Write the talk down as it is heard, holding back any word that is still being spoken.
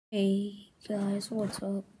Hey guys, what's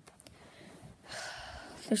up?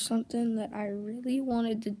 There's something that I really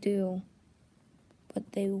wanted to do,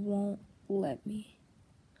 but they won't let me.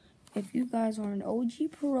 If you guys are an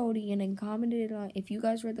OG Parodian and commented on, if you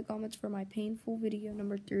guys read the comments for my painful video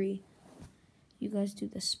number 3, you guys do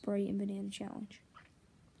the Sprite and banana challenge.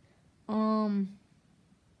 My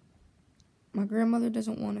grandmother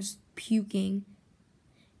doesn't want us puking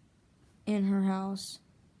in her house.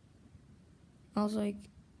 I was like,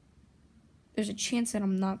 there's a chance that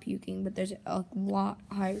I'm not puking, but there's a lot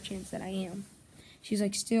higher chance that I am. She's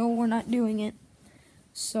like, still, we're not doing it.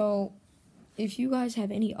 So, if you guys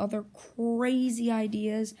have any other crazy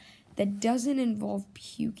ideas that doesn't involve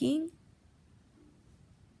puking,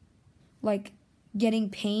 like getting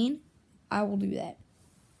pain, I will do that.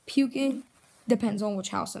 Puking depends on which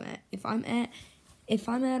house I'm at. If I'm at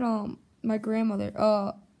my grandmother,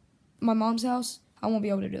 my mom's house, I won't be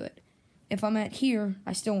able to do it. If I'm at here,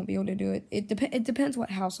 I still won't be able to do it. It depends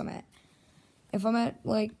what house I'm at. If I'm at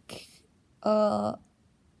like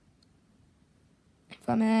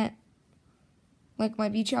my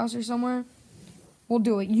beach house or somewhere, we'll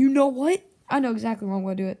do it. You know what? I know exactly where I'm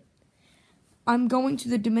going to do it. I'm going to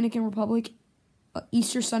the Dominican Republic.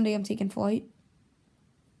 Easter Sunday, I'm taking flight.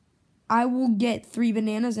 I will get 3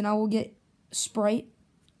 bananas and I will get Sprite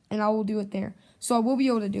and I will do it there. So I will be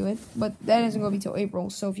able to do it, but that isn't going to be till April.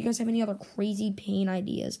 So if you guys have any other crazy pain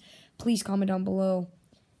ideas, please comment down below.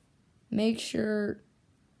 Make sure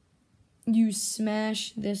you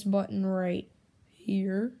smash this button right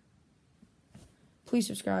here. Please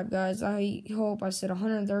subscribe, guys. I hope I said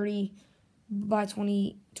 130 by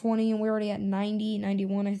 2020, and we're already at 90,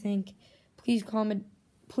 91, I think. Please comment.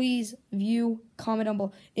 Please view, comment down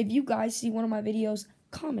below. If you guys see one of my videos,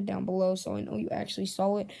 comment down below so I know you actually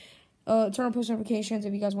saw it. Turn on post notifications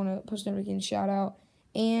if you guys want to post notifications, shout out.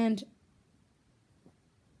 And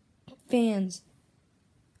fans,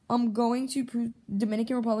 I'm going to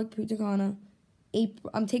Dominican Republic, Punta Cana.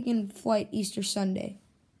 I'm taking flight Easter Sunday.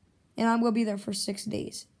 And I'm going to be there for 6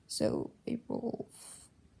 days. So, April.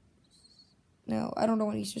 No, I don't know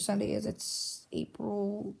when Easter Sunday is. It's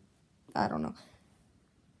April. I don't know.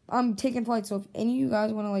 I'm taking flight, so if any of you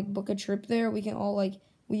guys want to, like, book a trip there, we can all, like,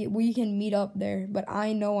 we can meet up there. But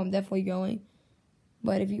I know I'm definitely going.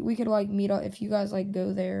 But we could, like, meet up. If you guys, like,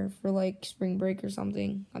 go there for, like, spring break or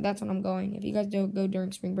something, that's when I'm going. If you guys don't go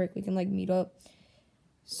during spring break, we can, like, meet up.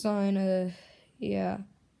 Yeah.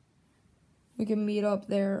 We can meet up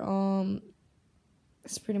there.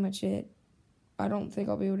 That's pretty much it. I don't think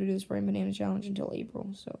I'll be able to do the Sprite and Banana Challenge until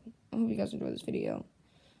April. So, I hope you guys enjoy this video.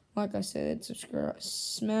 Like I said, subscribe.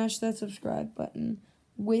 Smash that subscribe button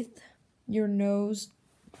with your nose.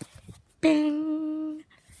 Bang!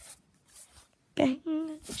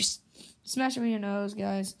 Bang! Just smash it with your nose,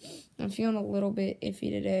 guys. I'm feeling a little bit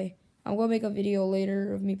iffy today. I'm going to make a video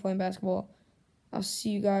later of me playing basketball. I'll see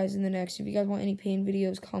you guys in the next. If you guys want any pain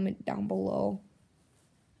videos, comment down below.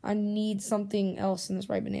 I need something else in this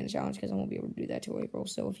Sprite Banana Challenge because I won't be able to do that till April.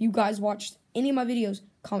 So if you guys watched any of my videos,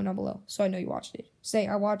 comment down below so I know you watched it. Say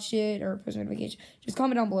I watched it or post notification. Just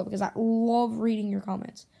comment down below because I love reading your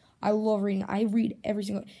comments. I love reading. I read every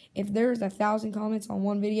single. If there's 1,000 comments on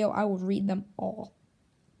one video, I will read them all.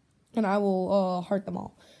 And I will heart them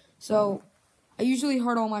all. So I usually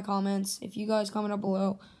heart all my comments. If you guys comment down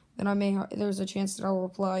below, then there's a chance that I will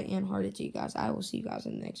reply and heart it to you guys. I will see you guys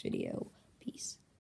in the next video. Peace.